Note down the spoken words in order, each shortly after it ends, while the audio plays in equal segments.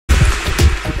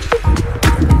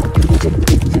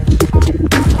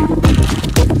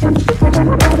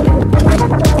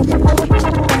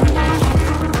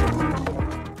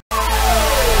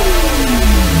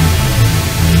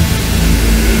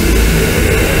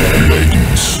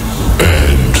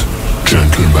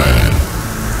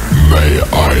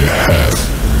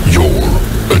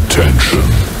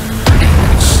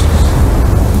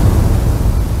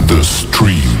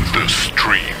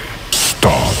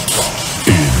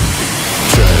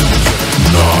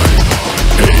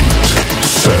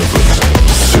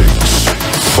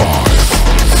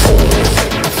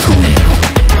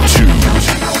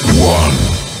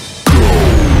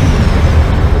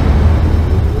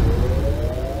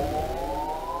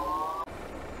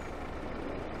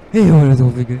Hey, what is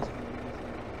up, guys?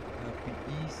 Happy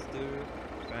Easter,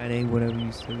 Friday, whatever you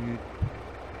celebrate.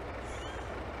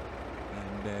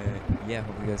 And yeah,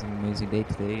 hope you guys have an amazing day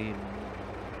today. And,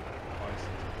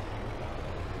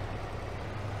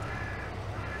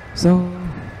 so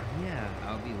yeah,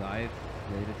 I'll be live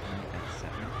later tonight at 7.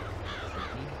 Should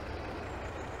be.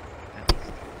 At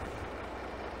least.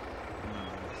 I'm not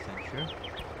 100% sure,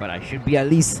 but I should be at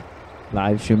least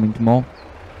live streaming tomorrow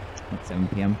at 7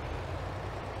 p.m.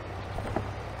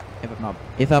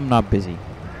 If I'm not busy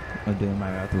or doing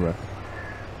my other work.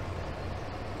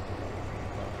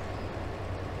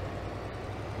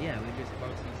 Yeah, we just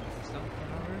posting some stuff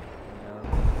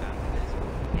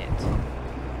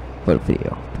for the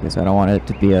video because I don't want it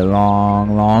to be a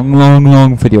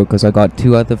long video because I got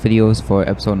 2 other videos for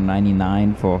episode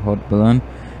 99 for Haut Beyleron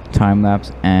time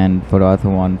lapse, and for the other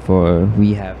one for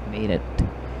we have made it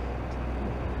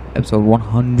episode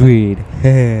 100.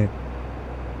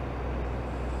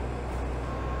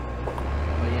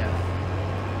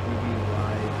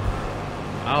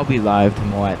 I'll be live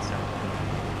tomorrow at 7.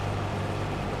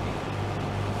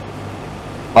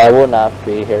 I will not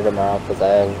be here tomorrow because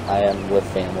I am with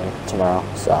family tomorrow,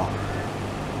 so.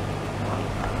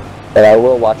 But I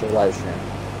will watch a live stream.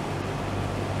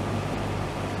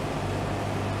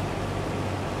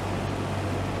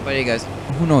 But hey guys,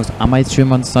 who knows? I might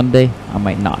stream on Sunday, I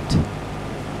might not.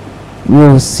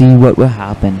 We'll see what will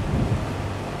happen.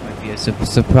 Might be a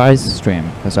surprise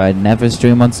stream because I never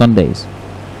stream on Sundays.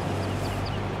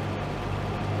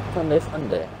 Sunday fun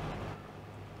day.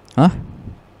 Huh?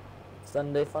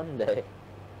 Sunday fun day.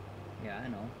 Yeah, I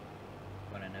know.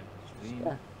 But I never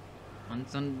stream on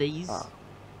Sundays.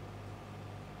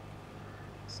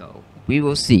 So, we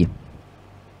will see.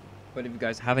 But if you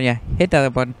guys haven't yet, hit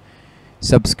that button.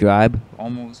 Subscribe.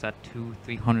 Almost at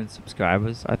 300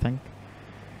 subscribers, I think.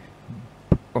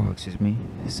 Oh, excuse me.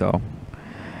 So,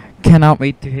 cannot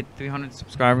wait to hit 300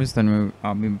 subscribers. Then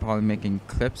I'll be probably making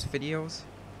clips videos.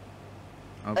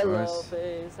 Hello,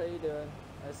 face. How you doing?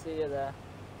 I see you there.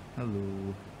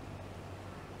 Hello.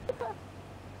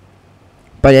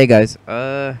 But yeah, guys.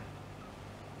 Yeah.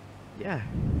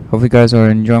 Hope you guys are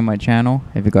enjoying my channel.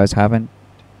 If you guys haven't,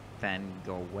 then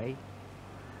go away.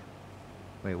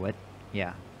 Wait, what?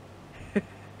 Yeah.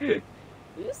 Did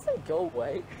you say go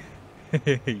away?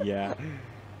 Yeah.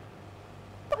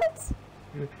 What?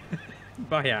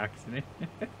 By accident.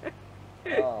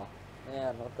 Oh,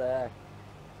 man, what the heck?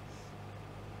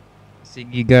 See,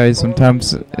 you guys,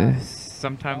 sometimes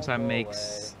I make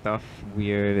stuff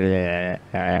weird.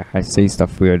 I say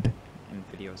stuff weird in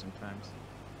videos sometimes.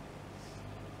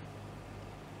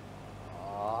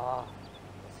 Ah,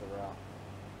 that's around.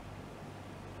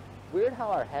 Weird how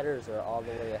our headers are all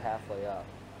the way halfway up.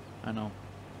 I know.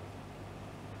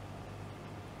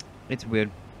 It's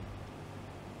weird.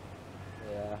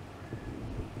 Yeah.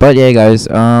 But yeah, guys,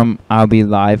 I'll be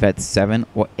live at 7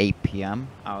 or 8 p.m.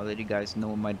 I'll let you guys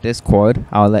know my Discord.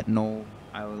 I will let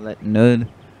Nerd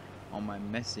on my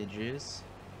messages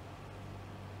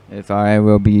if I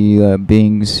will be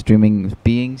being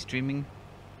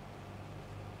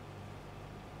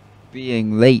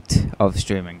late of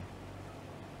streaming.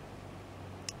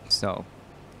 So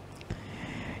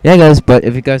yeah, guys. But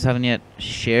if you guys haven't yet,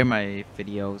 share my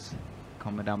videos,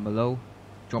 comment down below.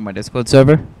 Join my Discord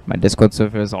server. My Discord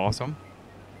server is awesome.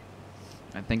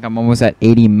 I think I'm almost at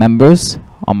 80 members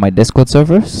on my Discord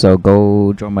server, so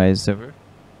go join my server.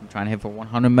 I'm trying to hit for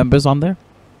 100 members on there.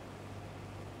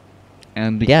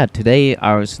 And yeah, today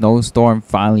our snowstorm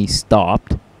finally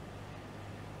stopped,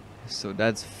 so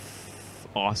that's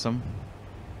awesome.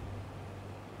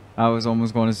 I was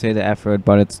almost going to say the F word,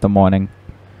 but it's the morning,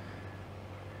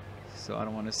 so I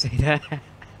don't want to say that.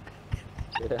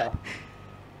 Yeah.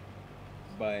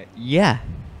 But yeah,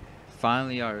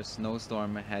 finally our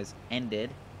snowstorm has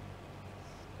ended.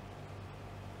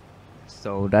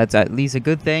 So that's at least a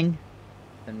good thing.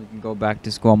 Then we can go back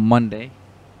to school on Monday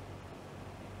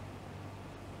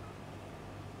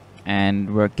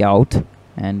and work out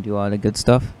and do all the good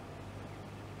stuff.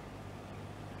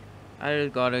 I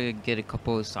gotta get a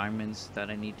couple assignments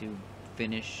that I need to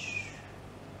finish.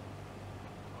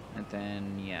 And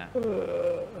then yeah.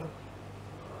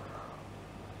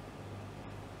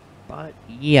 But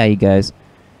yeah, you guys,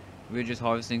 we're just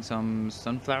harvesting some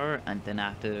sunflower, and then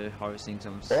after harvesting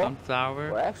some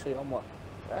sunflower, We're actually almost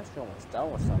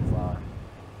done with sunflower.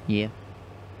 Yeah.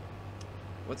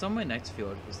 What's on my next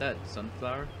field? Is that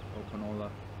sunflower or canola?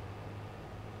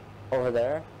 Over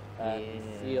there, Yeah.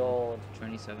 field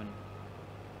 27.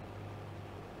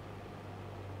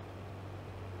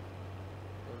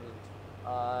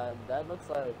 That looks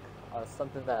like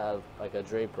something that like a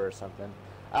draper or something.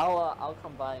 I'll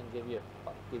come by and give you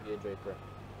a draper.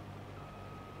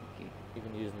 Okay. You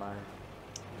can use mine.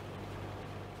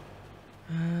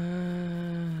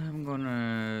 I'm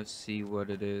gonna see what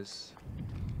it is.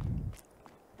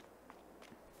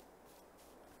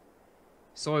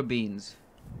 Soybeans.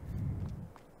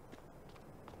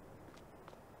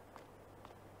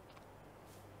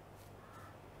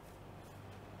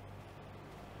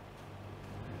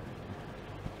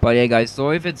 But yeah, guys,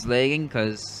 sorry if it's lagging,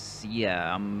 cause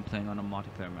yeah, I'm playing on a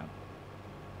multiplayer map.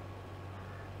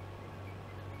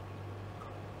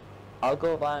 I'll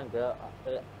go by and grab.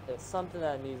 It's something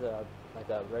that needs a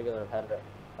regular header.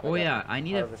 Oh yeah, I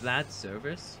need a flat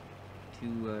surface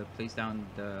to place down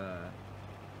the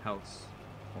house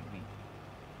for me.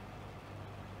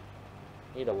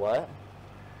 Need a what?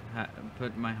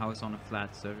 Put my house on a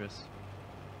flat surface.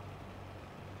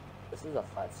 This is a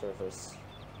flat surface.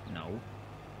 No.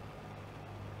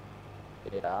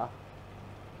 Yeah.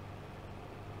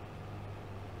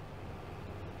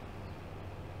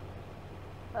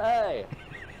 Hey!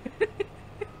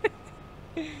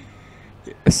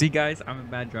 See, guys, I'm a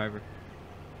bad driver.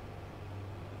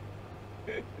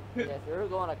 Yeah, if you're ever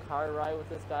going on a car ride with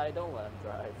this guy, don't let him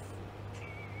drive.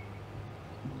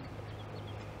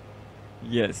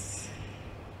 Yes.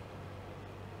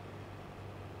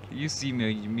 You see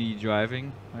me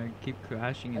driving? I keep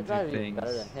crashing into I drive things. even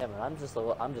better than him, and I'm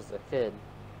just a kid.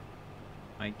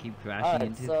 I keep crashing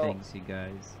into so things, you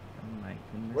guys. Oh my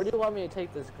goodness. Where do you want me to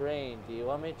take this grain? Do you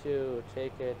want me to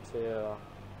take it to?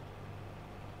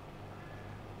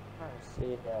 Let's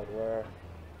see where.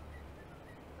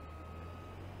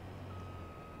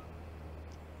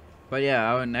 But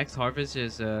yeah, our next harvest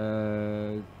is soybeans.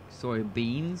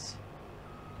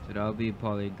 So that'll be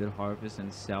probably a good harvest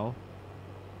and sell.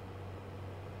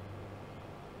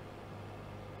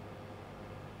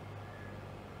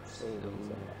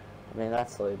 Soybeans. I mean,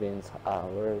 that's soybeans.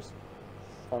 Where's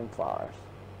sunflowers?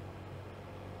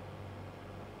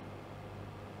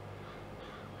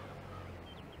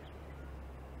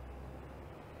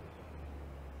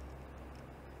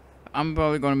 I'm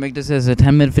probably gonna make this as a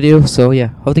 10-minute video. So yeah,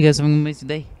 hope you guys have an amazing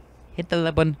day. Hit the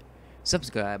like button,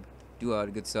 subscribe, do all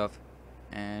the good stuff,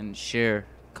 and share,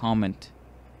 comment,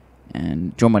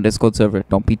 and join my Discord server.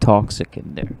 Don't be toxic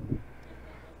in there.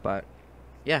 But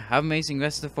yeah, have an amazing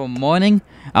rest of the morning.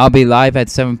 I'll be live at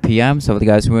 7 p.m. So if you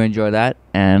guys will enjoy that.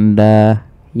 And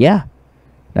yeah,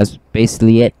 that's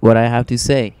basically it. What I have to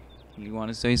say. You want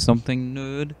to say something,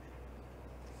 nerd?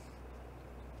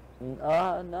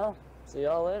 No. See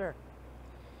y'all later.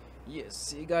 Yes,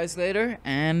 see you guys later.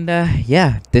 And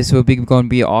yeah, this will be going to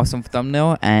be an awesome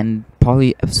thumbnail. And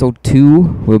probably episode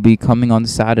 2 will be coming on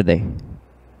Saturday.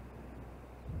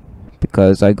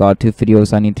 Because I got 2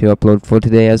 videos I need to upload for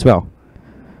today as well.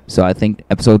 So I think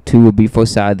episode 2 will be for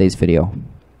Saturday's video.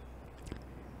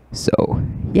 So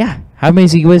yeah, have an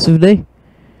amazing rest of the day.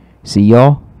 See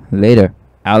y'all later.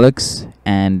 Alex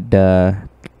and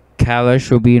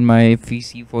Kalash will be in my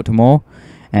VC for tomorrow.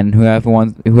 And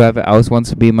whoever else wants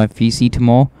to be in my VC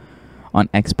tomorrow on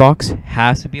Xbox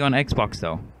has to be on Xbox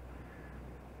though.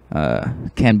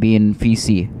 Can be in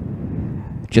VC.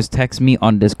 Just text me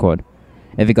on Discord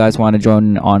if you guys want to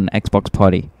join on Xbox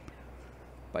party.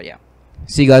 But yeah,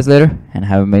 see you guys later and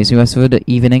have an amazing rest of the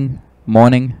evening,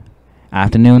 morning,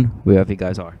 afternoon, wherever you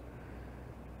guys are.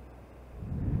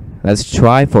 Let's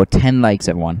try for 10 likes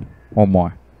at one or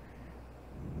more.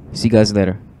 See you guys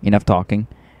later. Enough talking.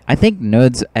 I think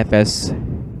Nerds FS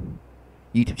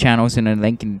YouTube channel is in a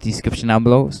link in the description down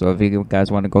below. So if you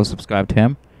guys want to go subscribe to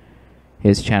him,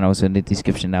 his channel is in the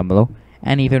description down below.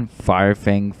 And even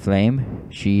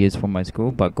CyberLink, she is from my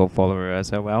school, but go follow her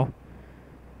as well.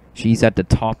 She's at the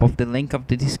top of the link of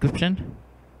the description.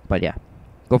 But yeah,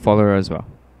 go follow her as well.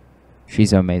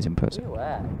 She's an amazing person.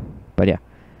 But yeah,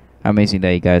 amazing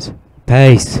day, guys.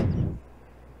 Peace.